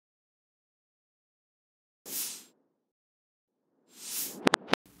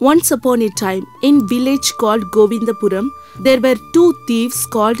Once upon a time, in village called Govindapuram, there were two thieves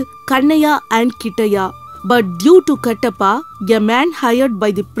called Kannaya and Kittaya. But due to Kattappa, a man hired by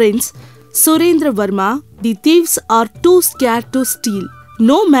the prince, Surendra Varma, the thieves are too scared to steal.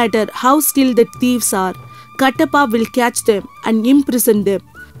 No matter how skilled the thieves are, Kattappa will catch them and imprison them.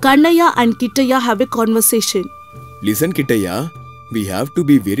 Kannaya and Kittaya have a conversation. Listen, Kittaya, we have to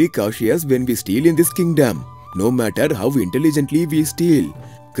be very cautious when we steal in this kingdom. No matter how intelligently we steal,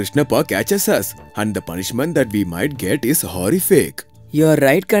 Krishnappa catches us, and the punishment that we might get is horrific. You're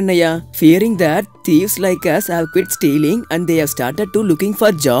right, Kannaya. Fearing that thieves like us have quit stealing and they have started to looking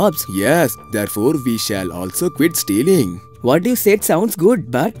for jobs. Yes, therefore we shall also quit stealing. What you said sounds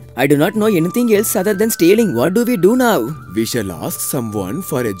good, but I do not know anything else other than stealing. What do we do now? We shall ask someone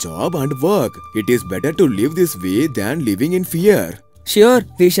for a job and work. It is better to live this way than living in fear. Sure,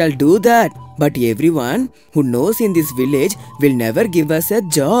 we shall do that. But everyone who knows in this village will never give us a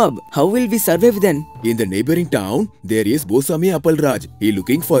job. How will we survive then? In the neighboring town, there is Bosami Appalraj. He is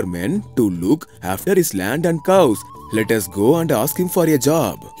looking for men to look after his land and cows. Let us go and ask him for a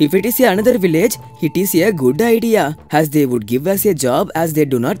job. If it is another village, it is a good idea, as they would give us a job as they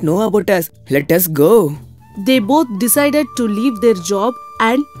do not know about us. Let us go. They both decided to leave their job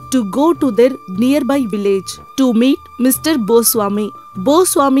and to go to their nearby village to meet Mr. Boswami.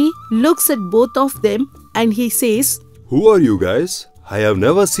 Boswami looks at both of them and he says, "Who are you guys? I have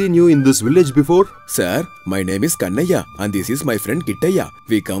never seen you in this village before." Sir, my name is Kannaya and this is my friend Kittaya.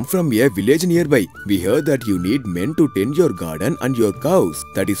 We come from a village nearby. We heard that you need men to tend your garden and your cows.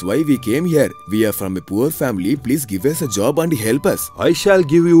 That is why we came here. We are from a poor family. Please give us a job and help us. "I shall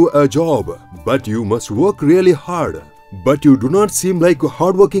give you a job, but you must work really hard. But you do not seem like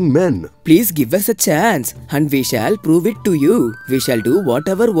hardworking men." Please give us a chance and we shall prove it to you. We shall do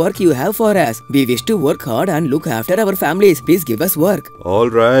whatever work you have for us. We wish to work hard and look after our families. Please give us work.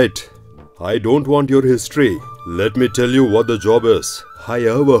 Alright. I don't want your history. Let me tell you what the job is. I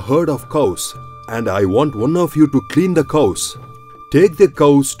have a herd of cows and I want one of you to clean the cows. Take the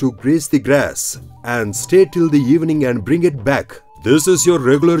cows to graze the grass and stay till the evening and bring it back. This is your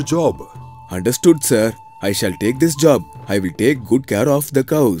regular job. Understood, sir. I shall take this job. I will take good care of the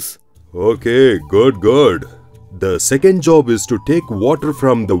cows. Okay, good. The second job is to take water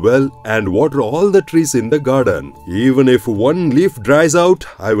from the well and water all the trees in the garden. Even if one leaf dries out,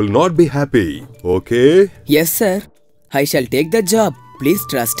 I will not be happy. Okay? Yes, sir. I shall take the job. Please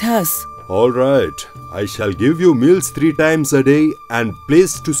trust us. Alright. I shall give you meals 3 times a day and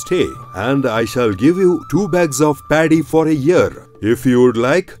place to stay. And I shall give you 2 bags of paddy for a year. If you would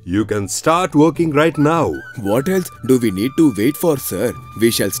like, you can start working right now. What else do we need to wait for, sir? We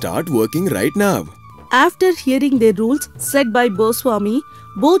shall start working right now. After hearing the rules set by Boswami,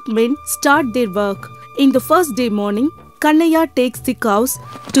 both men start their work. In the first day morning, Kannaya takes the cows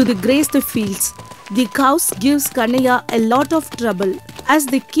to graze the fields. The cows gives Kannaya a lot of trouble. As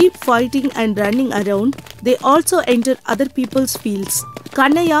they keep fighting and running around, they also enter other people's fields.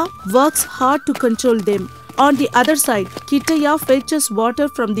 Kannaya works hard to control them. On the other side, Kittaya fetches water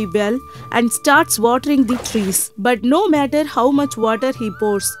from the well and starts watering the trees. But no matter how much water he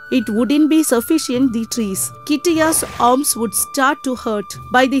pours, it wouldn't be sufficient the trees. Kittaya's arms would start to hurt.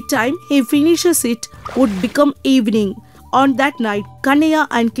 By the time he finishes it, would become evening. On that night, Kannaya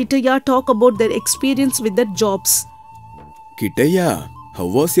and Kittaya talk about their experience with their jobs. Kittaya, how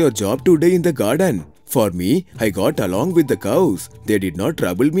was your job today in the garden? For me, I got along with the cows. They did not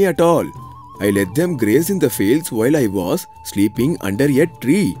trouble me at all. I let them graze in the fields while I was sleeping under a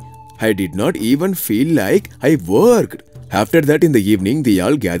tree. I did not even feel like I worked. After that in the evening, they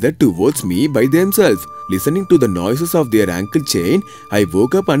all gathered towards me by themselves. Listening to the noises of their ankle chain, I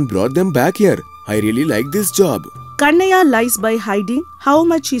woke up and brought them back here. I really like this job. Kannaya lies by hiding how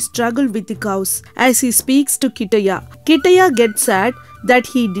much he struggled with the cows as he speaks to Kittaya. Kittaya gets sad that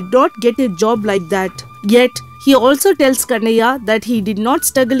he did not get a job like that. Yet, he also tells Kannaya that he did not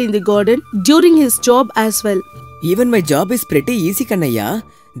struggle in the garden during his job as well. Even my job is pretty easy, Kannaya.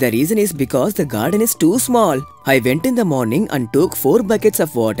 The reason is because the garden is too small. I went in the morning and took 4 buckets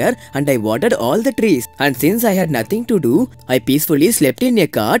of water and I watered all the trees. And since I had nothing to do, I peacefully slept in a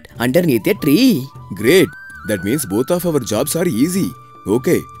cot underneath a tree. Great. That means both of our jobs are easy.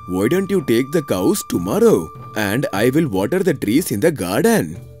 Okay, why don't you take the cows tomorrow? And I will water the trees in the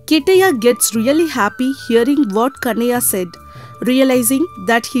garden. Kittaya gets really happy hearing what Kannaya said. Realizing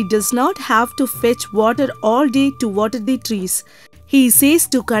that he does not have to fetch water all day to water the trees, he says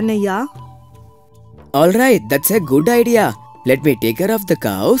to Kannaya, "Alright, that's a good idea. Let me take care of the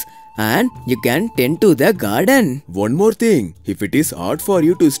cows and you can tend to the garden." One more thing, if it is hard for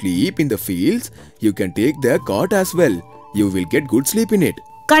you to sleep in the fields, you can take the cot as well. You will get good sleep in it.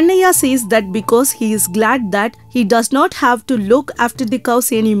 Kannaya says that because he is glad that he does not have to look after the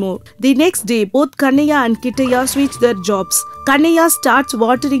cows anymore. The next day, both Kannaya and Kittaya switch their jobs. Kannaya starts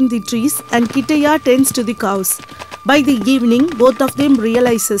watering the trees and Kittaya tends to the cows. By the evening, both of them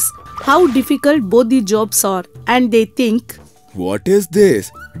realizes how difficult both the jobs are and they think, What is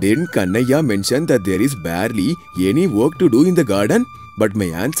this? Didn't Kannaya mention that there is barely any work to do in the garden? But my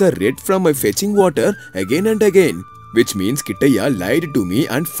answer read from my fetching water again and again, which means Kittaya lied to me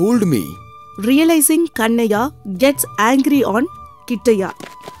and fooled me. Realizing, Kannaya gets angry on Kittaya.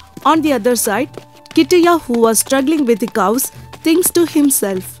 On the other side, Kittaya, who was struggling with the cows, thinks to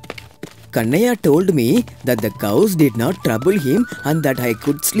himself, Kannaya told me that the cows did not trouble him and that I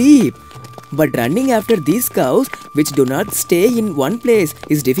could sleep. But running after these cows, which do not stay in one place,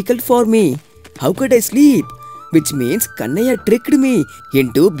 is difficult for me. How could I sleep? Which means Kannaya tricked me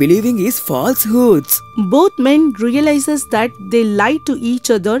into believing his falsehoods. Both men realizes that they lied to each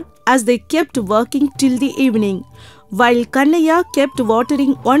other as they kept working till the evening. While Kannaya kept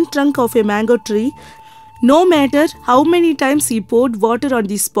watering one trunk of a mango tree, no matter how many times he poured water on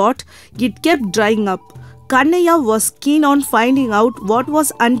the spot, it kept drying up. Kannaya was keen on finding out what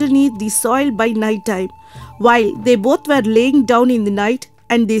was underneath the soil by night time. While they both were laying down in the night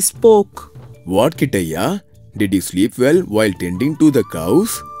and they spoke. What, Kittaya? Did you sleep well while tending to the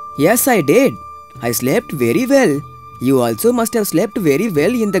cows? Yes, I did. I slept very well. You also must have slept very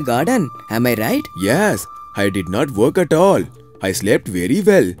well in the garden. Am I right? Yes, I did not work at all. I slept very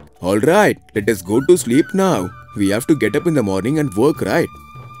well. Alright, let us go to sleep now. We have to get up in the morning and work, right?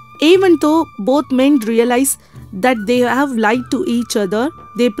 Even though both men realize that they have lied to each other,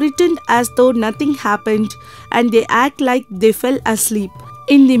 they pretend as though nothing happened and they act like they fell asleep.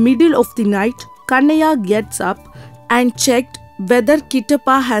 In the middle of the night, Kannaya gets up and checked whether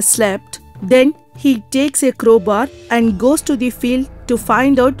Kittappa has slept. Then he takes a crowbar and goes to the field to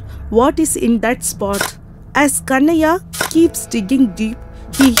find out what is in that spot. As Kannaya keeps digging deep,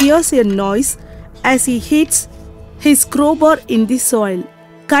 he hears a noise as he hits his crowbar in the soil.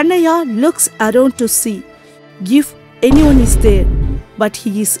 Kannaya looks around to see if anyone is there, but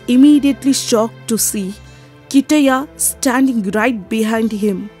he is immediately shocked to see Kittaya standing right behind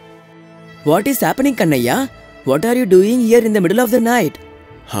him. What is happening, Kannaya? What are you doing here in the middle of the night?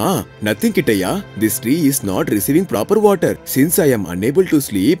 Nothing, Kittaya. This tree is not receiving proper water. Since I am unable to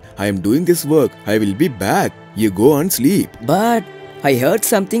sleep, I am doing this work. I will be back. You go and sleep. But I heard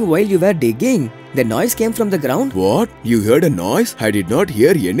something while you were digging. The noise came from the ground. What? You heard a noise? I did not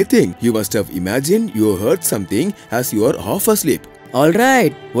hear anything. You must have imagined you heard something as you are half asleep.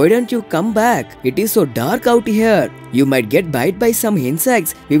 Alright, why don't you come back? It is so dark out here. You might get bite by some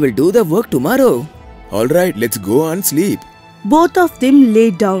insects. We will do the work tomorrow. Alright, let's go and sleep. Both of them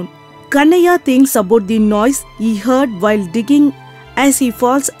lay down. Kannaya thinks about the noise he heard while digging as he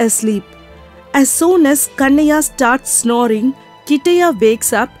falls asleep. As soon as Kannaya starts snoring, Kittaya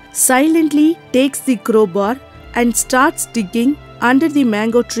wakes up, silently takes the crowbar and starts digging under the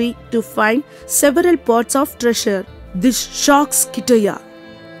mango tree to find several pots of treasure. This shocks Kittaya.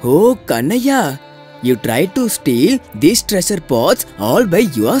 Oh, Kannaya, you tried to steal these treasure pots all by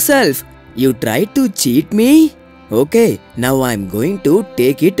yourself. You tried to cheat me? Okay, now I am going to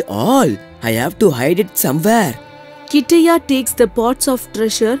take it all. I have to hide it somewhere. Kittaya takes the pots of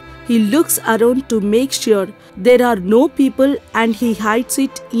treasure. He looks around to make sure there are no people and he hides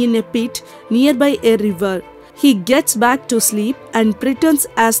it in a pit nearby a river. He gets back to sleep and pretends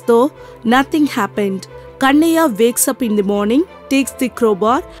as though nothing happened. Kannaya wakes up in the morning, takes the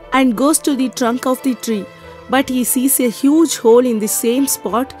crowbar and goes to the trunk of the tree. But he sees a huge hole in the same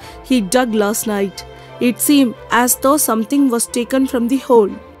spot he dug last night. It seemed as though something was taken from the hole.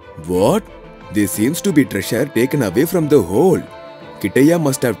 What? There seems to be treasure taken away from the hole. Kittaya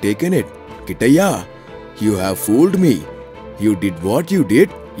must have taken it. Kittaya, you have fooled me. You did what you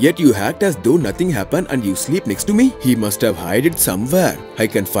did, yet you act as though nothing happened and you sleep next to me. He must have hid it somewhere. I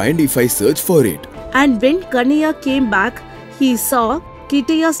can find if I search for it. And when Kannaya came back, he saw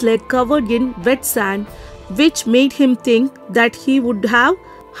Kittaya's leg covered in wet sand, which made him think that he would have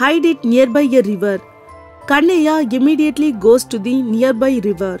hid it nearby a river. Kannaya immediately goes to the nearby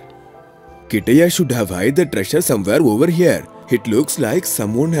river. Kittaya should have hid the treasure somewhere over here. It looks like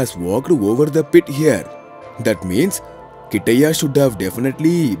someone has walked over the pit here. That means Kittaya should have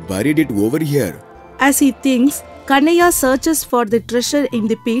definitely buried it over here. As he thinks, Kannaya searches for the treasure in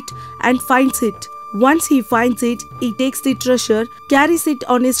the pit and finds it. Once he finds it, he takes the treasure, carries it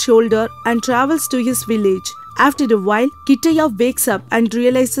on his shoulder and travels to his village. After a while, Kittaya wakes up and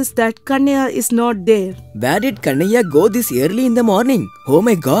realizes that Kannaya is not there. Where did Kannaya go this early in the morning? Oh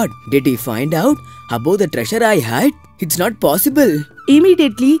my god, did he find out about the treasure I hid? It's not possible.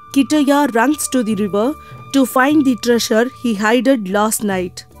 Immediately, Kittaya runs to the river to find the treasure he hid last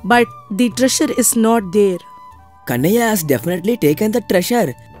night. But the treasure is not there. Kannaya has definitely taken the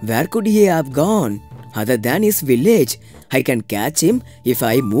treasure. Where could he have gone? Other than his village. I can catch him if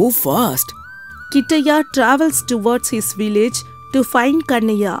I move fast. Kittaya travels towards his village to find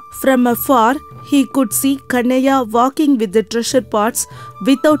Kannaya. From afar, he could see Kannaya walking with the treasure pots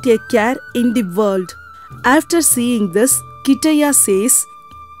without a care in the world. After seeing this, Kittaya says,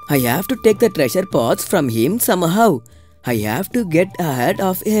 I have to take the treasure pots from him somehow. I have to get ahead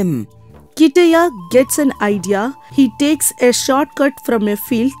of him. Kittaya gets an idea. He takes a shortcut from a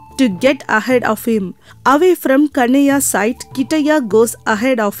field to get ahead of him. Away from Kannaya's sight, Kittaya goes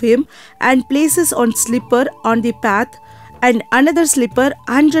ahead of him and places one slipper on the path and another slipper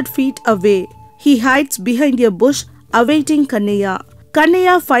 100 feet away. He hides behind a bush awaiting Kannaya.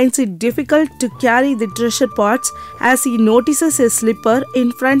 Kannaya finds it difficult to carry the treasure pots as he notices a slipper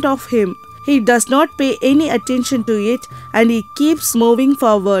in front of him. He does not pay any attention to it and he keeps moving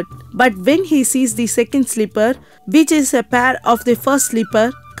forward. But when he sees the second slipper, which is a pair of the first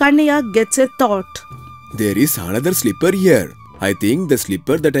slipper, Kannaya gets a thought. There is another slipper here. I think the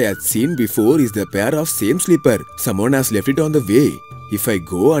slipper that I had seen before is the pair of same slipper. Someone has left it on the way. If I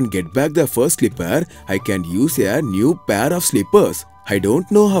go and get back the first slipper, I can use a new pair of slippers. I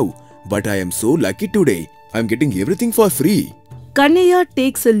don't know how, but I am so lucky today. I am getting everything for free. Kannaya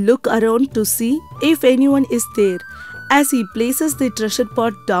takes a look around to see if anyone is there. As he places the treasure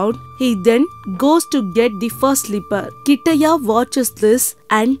pot down, he then goes to get the first slipper. Kittaya watches this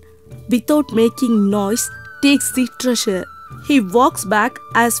and, without making noise, takes the treasure. He walks back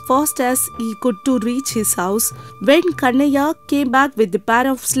as fast as he could to reach his house. When Kannaya came back with the pair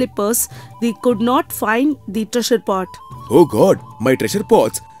of slippers, they could not find the treasure pot. Oh God, my treasure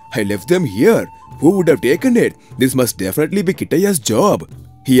pots. I left them here. Who would have taken it? This must definitely be Kittaya's job.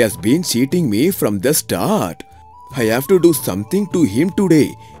 He has been cheating me from the start. I have to do something to him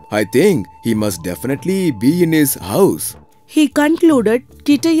today. I think he must definitely be in his house. He concluded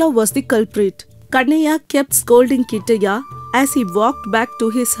Kittaya was the culprit. Kannaya kept scolding Kittaya as he walked back to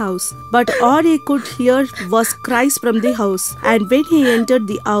his house. But all he could hear was cries from the house. And when he entered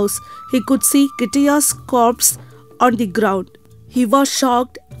the house, he could see Kittaya's corpse on the ground. He was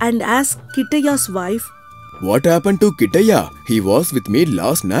shocked and asked Kittaya's wife, What happened to Kittaya? He was with me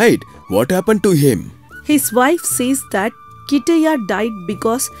last night. What happened to him? His wife says that Kittaya died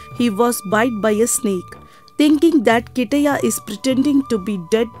because he was bitten by a snake. Thinking that Kittaya is pretending to be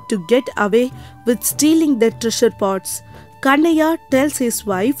dead to get away with stealing the treasure pots, Kannaya tells his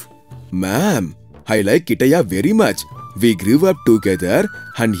wife, Ma'am, I like Kittaya very much. We grew up together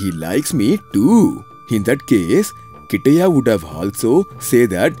and he likes me too. In that case, Kittaya would have also said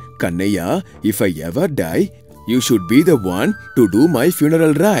that, Kannaya, if I ever die, you should be the one to do my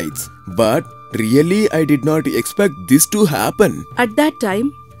funeral rites. But really, I did not expect this to happen. At that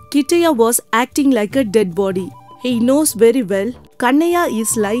time, Kittaya was acting like a dead body. He knows very well Kannaya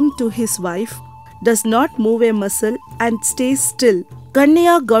is lying to his wife, does not move a muscle and stays still.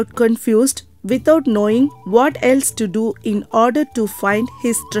 Kannaya got confused without knowing what else to do in order to find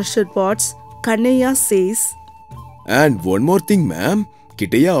his treasure pots. Kannaya says, And one more thing, ma'am.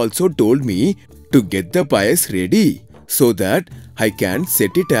 Kittaya also told me to get the pies ready so that I can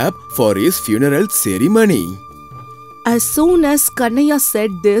set it up for his funeral ceremony. As soon as Kannaya said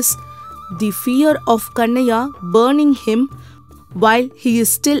this, the fear of Kannaya burning him while he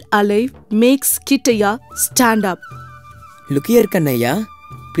is still alive makes Kittaya stand up. Look here, Kannaya.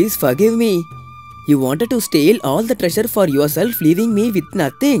 Please forgive me. You wanted to steal all the treasure for yourself, leaving me with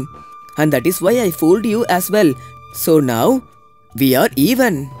nothing. And that is why I fooled you as well. So now, we are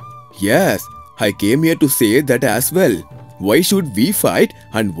even. Yes, I came here to say that as well. Why should we fight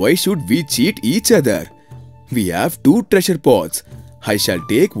and why should we cheat each other? We have 2 treasure pots. I shall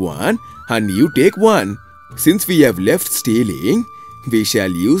take one and you take one. Since we have left stealing, we shall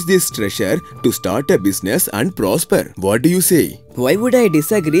use this treasure to start a business and prosper. What do you say? Why would I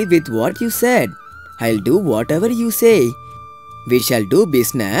disagree with what you said? I'll do whatever you say. We shall do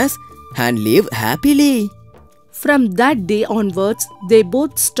business and live happily. From that day onwards, they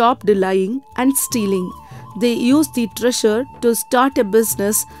both stopped lying and stealing. They used the treasure to start a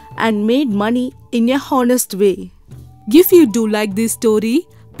business and made money in a honest way. If you do like this story,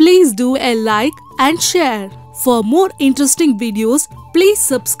 please do a like and share. For more interesting videos, please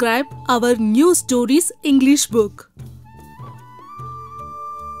subscribe our New Stories English book.